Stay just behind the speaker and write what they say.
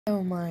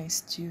Hello, my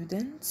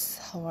students,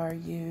 how are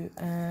you?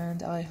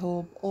 And I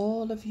hope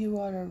all of you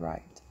are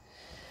alright.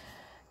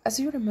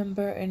 As you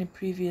remember, in a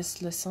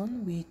previous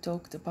lesson, we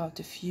talked about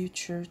the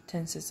future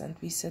tenses and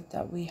we said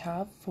that we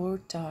have 4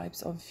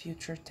 types of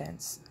future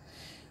tense.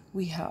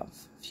 We have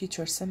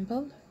future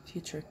simple,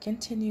 future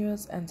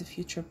continuous, and the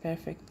future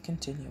perfect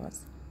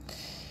continuous.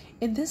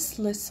 In this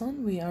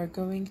lesson, we are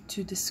going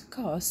to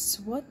discuss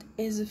what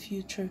is a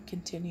future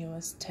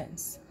continuous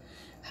tense.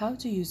 How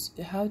do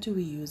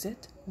we use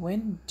it?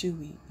 When do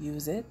we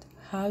use it?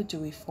 How do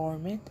we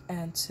form it?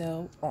 And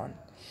so on.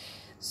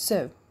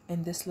 So,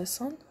 in this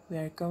lesson, we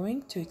are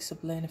going to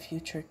explain a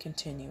future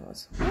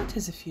continuous. What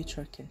is a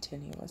future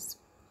continuous?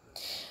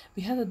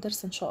 بهذا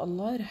الدرس إن شاء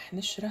الله رح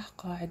نشرح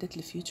قاعدة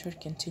الفيوتشر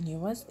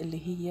continuous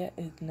اللي هي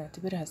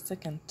بنعتبرها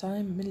second time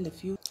من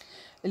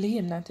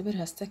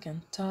بنعتبرها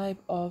second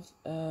type of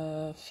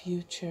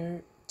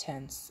future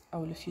tense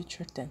أو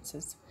future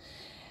tenses.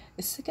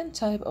 The second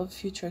type of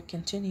future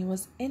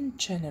continuous in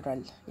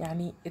general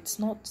يعني it's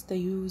not the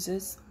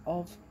uses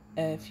of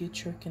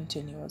future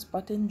continuous,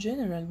 but in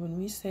general when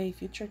we say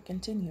future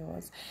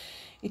continuous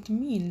it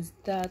means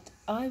that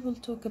I will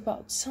talk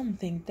about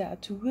something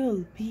that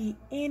will be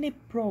in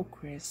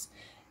progress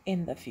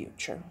in the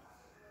future.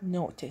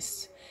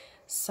 Notice,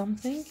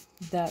 something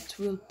that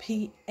will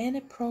be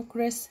in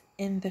progress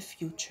in the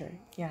future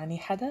يعني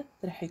حدث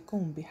رح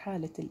يكون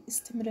بحالة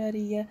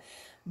الاستمرارية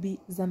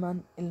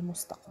بزمن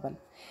المستقبل.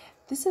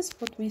 This is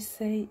what we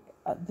say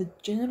the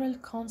general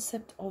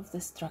concept of the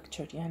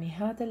structure يعني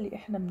هذا اللي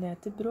احنا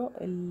بنعتبره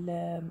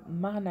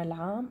المعنى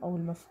العام أو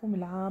المفهوم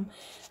العام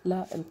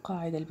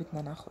للقاعدة اللي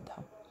بدنا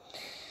ناخدها.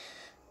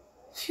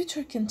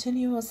 Future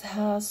continuous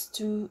has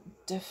two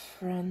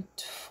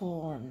different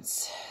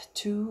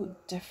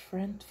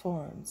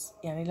forms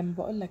يعني لما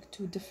بقول لك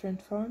two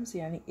different forms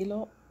يعني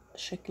إله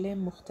شكلين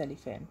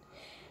مختلفين.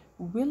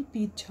 will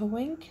be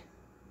doing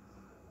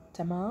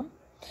تمام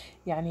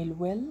يعني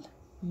will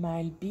مع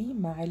البي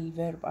مع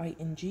الفيرب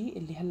ing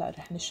اللي هلا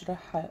رح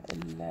نشرح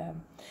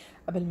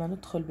قبل ما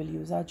ندخل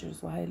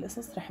باليوزاجرز وهاي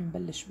القصص رح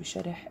نبلش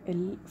بشرح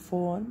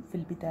الفورم في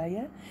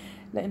البداية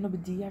لأنه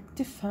بدي إياك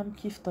تفهم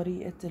كيف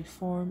طريقة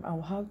الفورم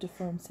أو how to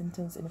form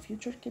sentence in a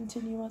future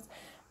continuous.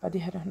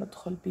 بعدها رح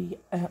ندخل ب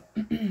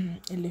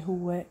اللي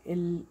هو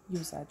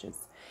اليوزاجرز.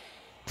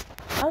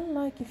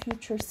 Unlike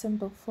future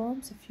simple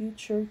forms,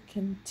 future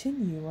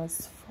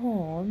continuous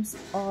forms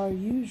are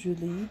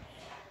usually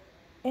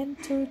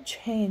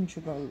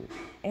interchangeable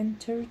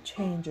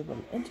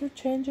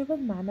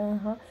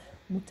معناها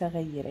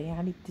متغيرة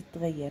يعني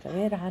بتتغير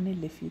غير عن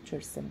اللي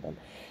future simple.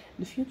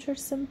 الفيوتشر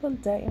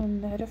simple دائما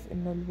نعرف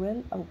انه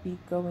will أو be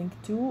going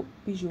to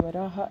بيجي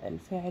وراها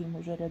الفعل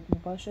مجرد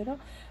مباشرة,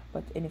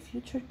 but in a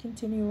future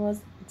continuous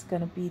it's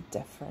gonna be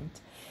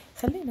different.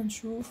 خلينا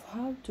نشوف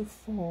how to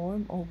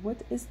form or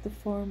what is the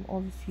form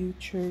of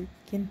future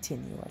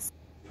continuous.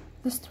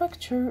 The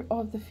structure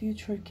of the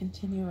future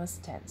continuous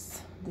tense.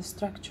 The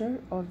structure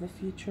of the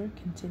future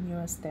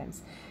continuous tense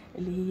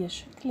اللي هي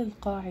شكل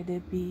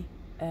القاعدة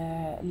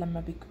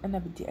لما أنا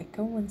بدي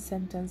أكون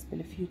sentence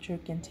بالfuture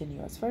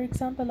continuous. For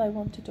example, I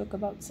want to talk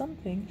about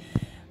something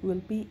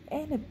will be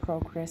in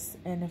progress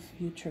in the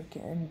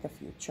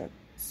future.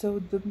 So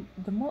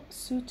the most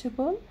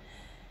suitable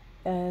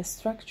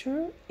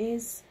structure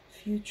is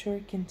future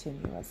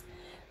continuous.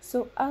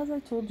 So as I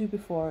told you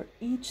before,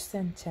 each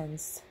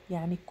sentence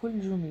يعني كل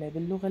جملة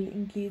باللغة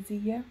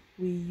الإنجليزية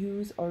we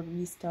use or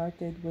we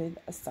started with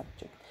a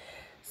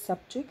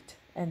subject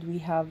and we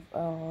have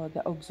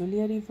the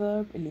auxiliary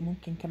verb اللي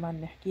ممكن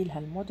كمان نحكي لها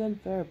المودel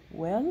verb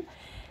will,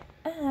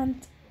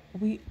 and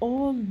we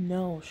all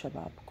know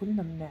شباب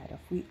كلنا بنعرف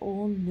we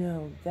all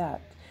know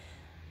that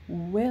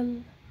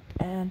will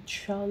and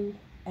shall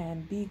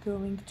and be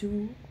going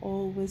to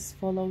always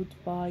followed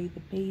by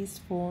the base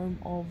form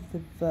of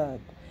the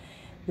verb.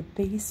 The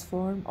base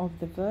form of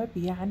the verb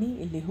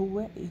يعني اللي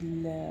هو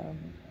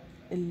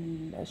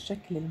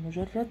الشكل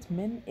المجرد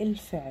من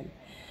الفعل.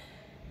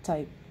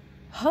 طيب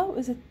how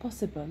is it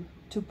possible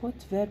to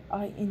put verb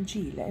ing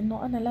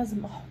لأنه أنا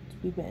لازم أحط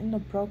بما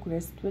إنه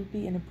progress will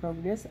be in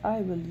progress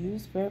I will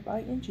use verb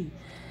ing.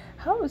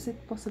 How is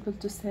it possible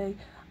to say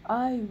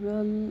I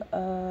will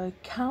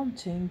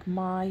counting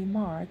my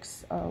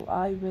marks or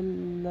I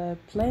will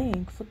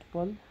playing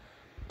football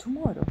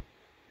tomorrow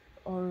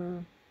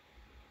or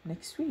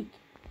next week?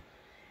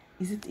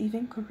 Is it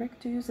even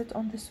correct to use it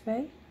on this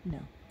way?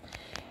 No.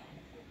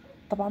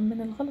 طبعا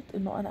من الغلط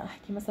انه انا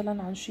احكي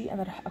مثلا عن شيء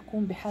انا رح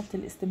اكون بحالة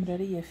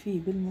الاستمرارية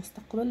فيه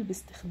بالمستقبل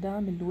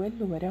باستخدام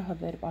الويل وراها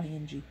verb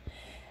ing.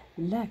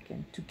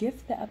 لكن to give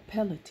the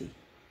ability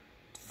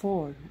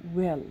for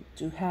will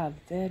to have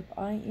verb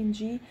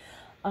ing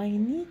I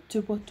need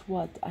to put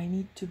what? I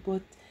need to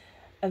put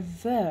a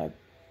verb,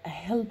 a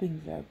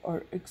helping verb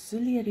or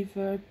auxiliary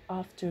verb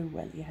after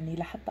will يعني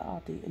لحتى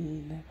أعطي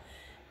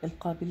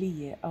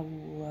القابلية أو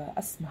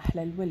أسمح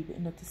للويل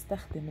بأنه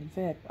تستخدم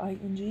الفيرب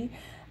ing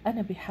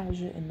أنا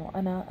بحاجة أنه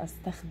أنا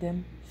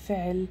أستخدم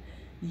فعل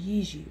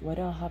يجي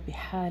وراها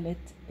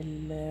بحالته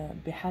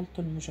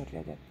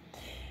المجردة.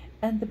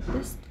 and the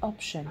best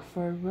option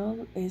for will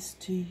is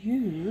to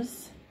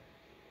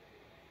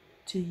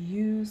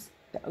use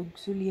the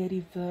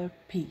auxiliary verb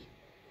be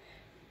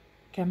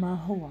كما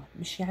هو.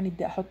 مش يعني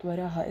بدي أحط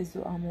وراها is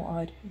و am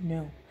و are.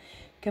 no.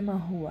 كما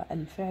هو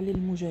الفعل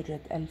المجرد،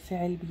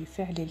 الفعل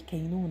بفعل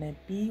الكينونة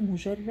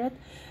بمجرد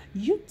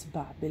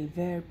يتبع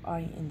بالverb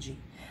ing،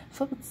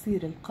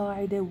 فبتصير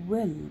القاعدة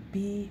will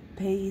be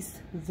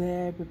base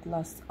verb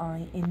plus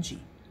ing.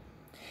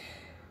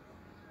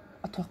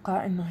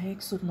 أتوقع إنه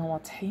هيك صرنا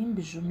واضحين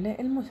بالجملة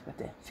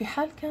المثبتة. في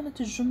حال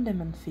كانت الجملة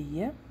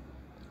منفية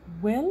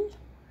will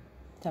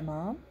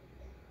تمام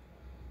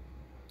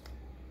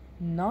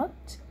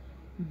not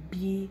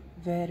be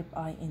verb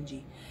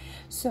ing.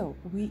 So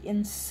we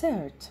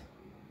insert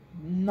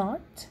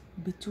not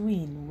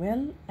between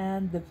will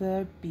and the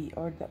verb be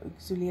or the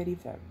auxiliary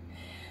verb.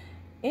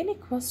 Any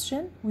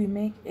question we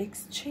make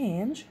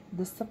exchange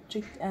the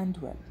subject and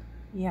will.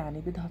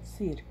 يعني بدها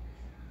تصير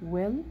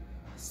will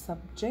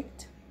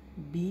subject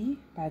be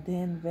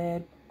بعدين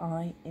verb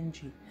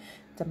ing.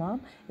 تمام.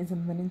 إذا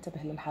بدنا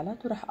ننتبه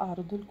للحالات، وراح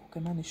أعرض لكم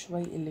كمان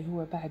شوي اللي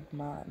هو بعد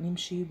ما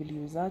نمشي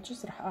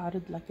باليوزاجز راح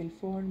أعرض لك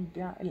الفورم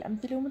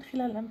الأمثلة، ومن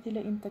خلال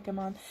الأمثلة أنت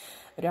كمان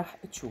راح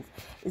تشوف.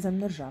 إذا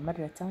بنرجع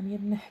مرة تانية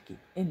بنحكي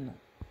إنه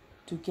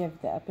to give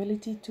the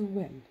ability to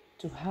will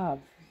to have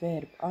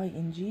verb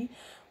ing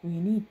we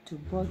need to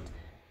put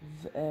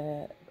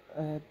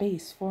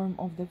base form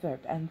of the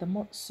verb, and the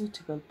most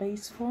suitable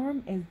base form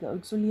is the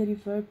auxiliary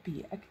verb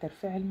be. أكثر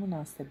فعل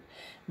مناسب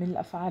من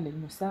الأفعال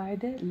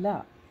المساعدة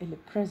لا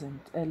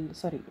present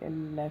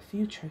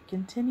future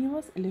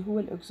continuous اللي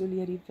هو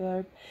auxiliary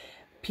verb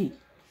be.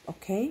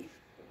 أوكي.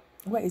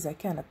 وإذا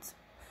كانت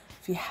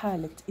في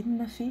حالة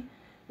النفي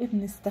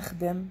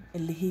بنستخدم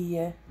اللي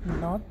هي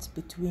not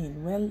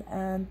between will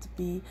and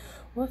be،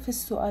 وفي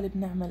السؤال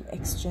بنعمل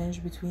exchange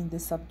between the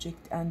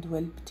subject and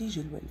will.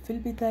 بتيجي الwill في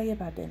البداية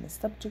بعدين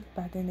subject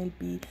بعدين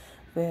be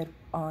verb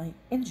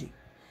ing.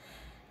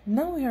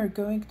 Now we are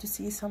going to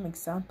see some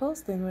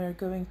examples, then we are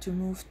going to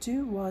move to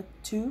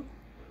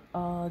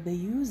the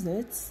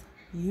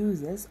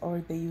uses or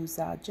the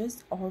usages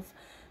of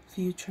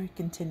future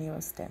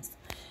continuous tense.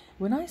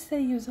 When I say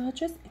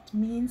usages, it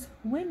means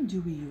when do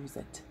we use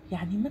it.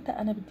 يعني متى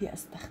أنا بدي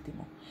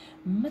أستخدمه،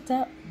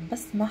 متى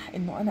بسمح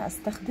إنه أنا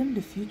أستخدم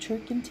the future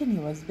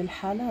continuous.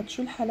 بالحالات،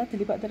 شو الحالات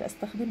اللي بقدر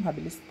أستخدمها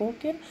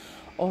بالspoken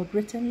أو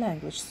written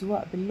language،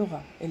 سواء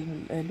باللغة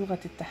لغة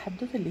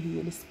التحدث اللي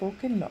هي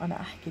الspoken لو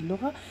أنا أحكي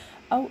اللغة،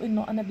 أو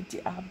إنه أنا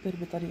بدي أعبر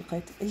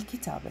بطريقة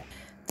الكتابة.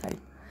 طيب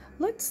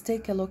let's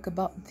take a look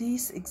about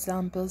these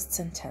examples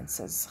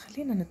sentences.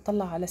 خلينا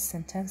نطلع على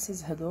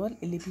sentences هدول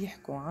اللي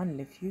بيحكوا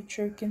عن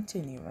future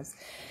continuous.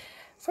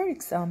 For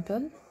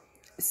example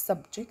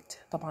subject،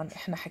 طبعا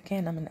احنا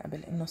حكينا من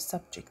قبل انه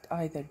subject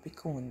either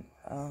بيكون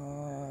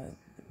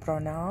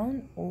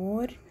pronoun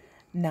or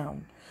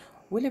noun،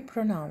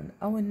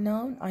 والpronoun او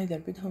الnoun either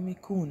بدهم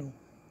يكونوا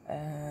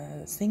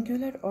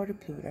singular or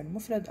plural،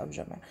 مفرد او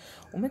جمع.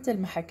 ومثل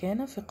ما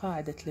حكينا في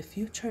قاعدة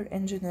future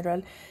in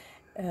general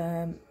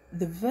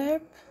the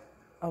verb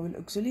أو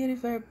auxiliary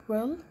verb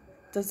will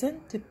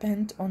doesn't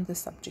depend on the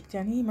subject،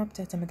 يعني هي ما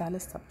بتعتمد على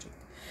subject.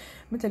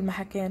 مثل ما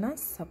حكينا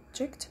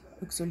subject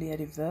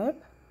auxiliary verb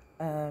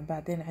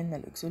بعدين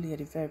عنا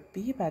auxiliary verb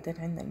be، بعدين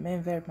عنا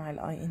main verb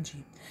مع ing.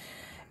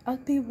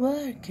 I'll be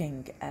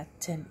working at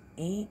 10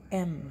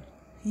 a.m.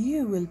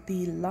 You will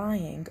be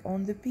lying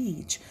on the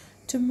beach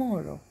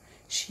tomorrow.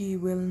 She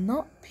will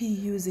not be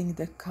using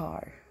the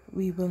car.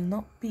 We will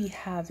not be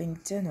having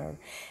dinner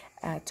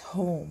at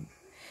home.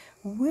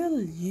 Will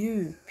you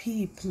be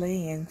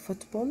playing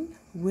football?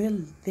 Will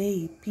they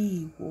be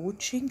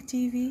watching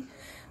TV?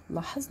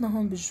 لاحظنا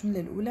هون بالجملة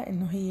الأولى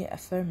إنه هي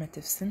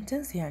affirmative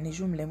sentence، يعني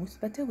جملة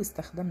مثبتة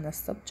واستخدمنا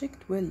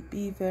subject will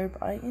be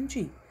verb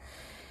ing.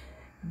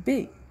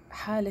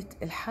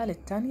 الحالة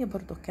الثانية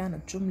برضو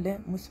كانت جملة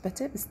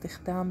مثبتة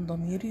باستخدام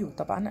ضمير you.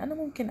 طبعا أنا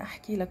ممكن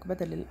أحكي لك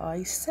بدل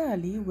الآي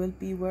Sally will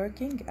be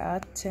working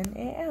at 10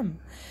 a.m.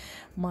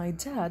 My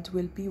dad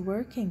will be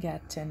working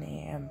at 10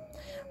 a.m.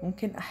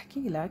 ممكن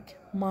أحكي لك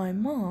my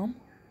mom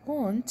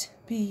won't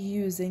be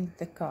using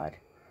the car.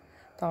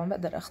 طبعا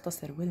بقدر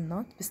أختصر will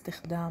not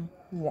باستخدام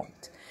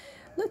won't.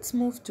 Let's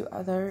move to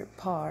other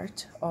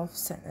part of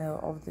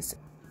this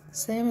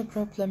same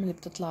problem اللي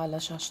بتطلع على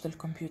شاشة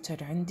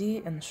الكمبيوتر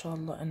عندي، إن شاء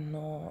الله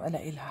إنه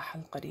ألاقي لها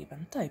حل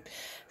قريبا. طيب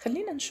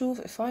خلينا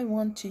نشوف if I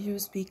want to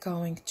use be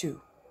going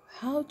to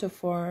how to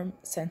form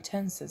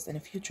sentences in a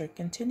future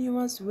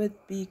continuous with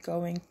be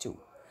going to.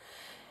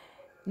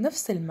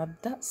 نفس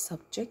المبدأ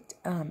subject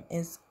am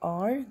is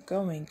are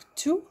going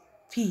to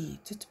be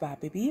تتبع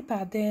be،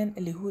 بعدين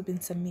اللي هو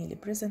بنسميه ال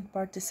present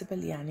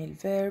participle يعني ال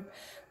verb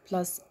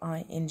plus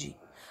ing.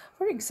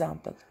 For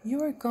example, you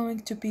are going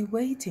to be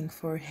waiting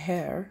for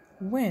her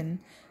when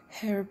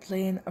her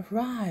plane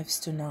arrives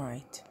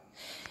tonight.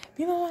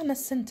 بما معنى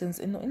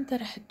السنتنس إنه أنت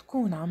رح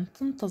تكون عم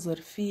تنتظر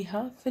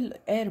فيها في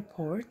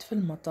الأيربورت في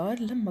المطار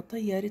لما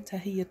طيارتها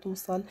هي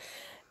توصل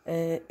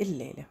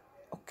الليلة.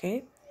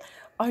 أوكي.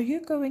 Are you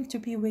going to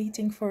be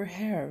waiting for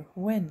her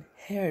when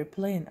her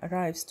plane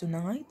arrives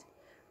tonight?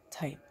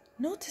 طيب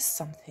notice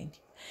something.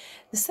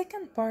 The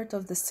second part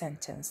of the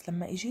sentence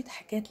لما اجيت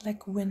حكيت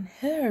لك when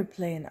her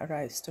plane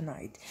arrives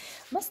tonight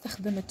ما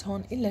استخدمت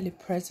هون إلا ال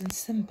present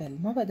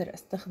simple. ما بقدر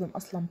استخدم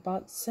أصلا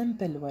past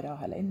simple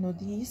وراها لأنه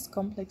these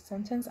complex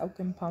sentence أو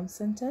compound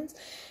sentence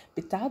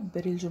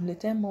بتعبر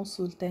الجملتين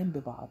موصولتين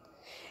ببعض.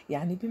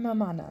 يعني بما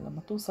معنى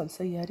لما توصل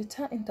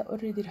سيارتها انت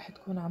already رح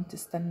تكون عم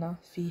تستنى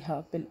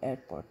فيها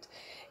بالايربورت.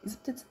 إذا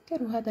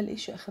بتتذكروا هذا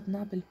الإشي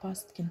أخذناه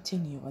بالpast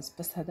continuous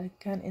بس هذا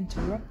كان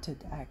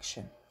interrupted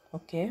action.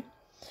 أوكي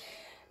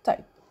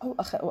طيب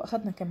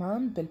وأخذنا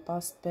كمان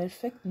بالpast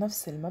perfect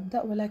نفس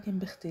المبدأ ولكن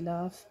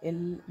باختلاف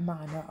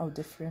المعنى أو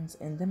difference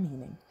in the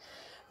meaning.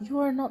 You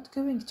are not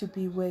going to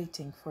be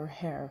waiting for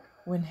her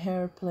when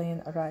her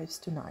plane arrives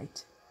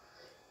tonight.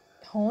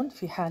 هون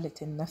في حالة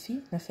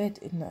النفي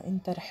نفيت إن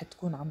أنت رح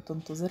تكون عم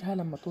تنتظرها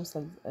لما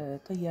توصل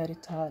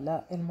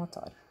طيارتها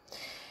للمطار.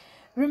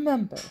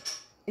 Remember,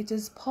 it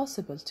is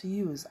possible to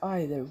use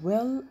either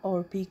will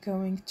or be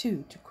going to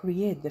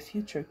create the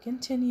future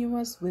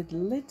continuous with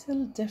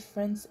little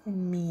difference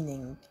in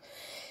meaning.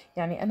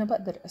 يعني أنا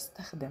بقدر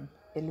أستخدم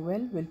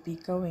will be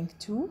going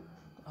to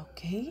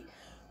okay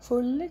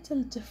for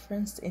little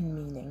difference in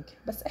meaning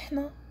بس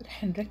إحنا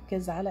رح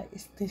نركز على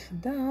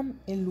استخدام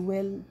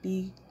will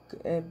be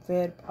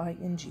verb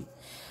ing.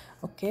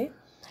 Okay,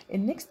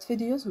 in next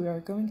videos we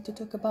are going to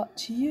talk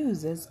about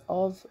uses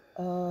of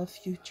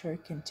future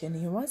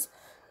continuous.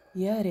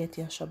 يا ريت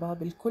يا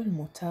شباب الكل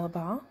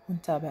متابعة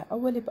ونتابع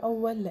أول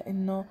بأول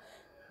لأنه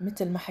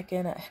مثل ما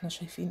حكينا إحنا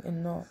شايفين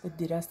إنه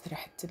الدراسة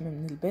رح تتم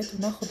من البيت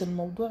وناخد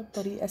الموضوع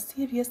بطريقة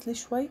seriously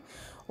شوي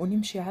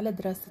ونمشي على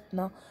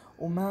دراستنا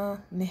وما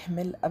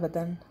نهمل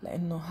أبدا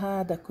لأنه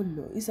هذا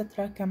كله إذا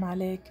تراكم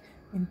عليك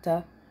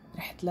أنت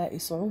رح تلاقي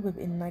صعوبة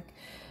بإنك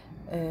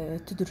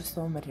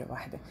تدرسه مرة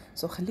واحدة.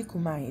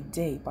 خليكم معي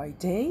day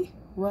by day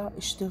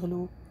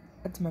واشتغلوا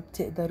قد ما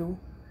بتقدروا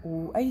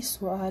وأي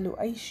سؤال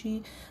وأي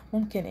شيء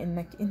ممكن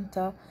إنك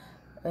أنت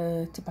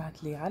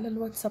تبعت لي على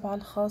الواتساب على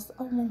الخاص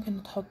أو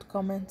ممكن تحط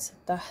كومنت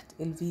تحت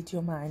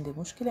الفيديو. ما عندي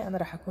مشكلة، أنا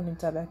رح أكون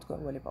متابعتكم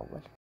أول بأول.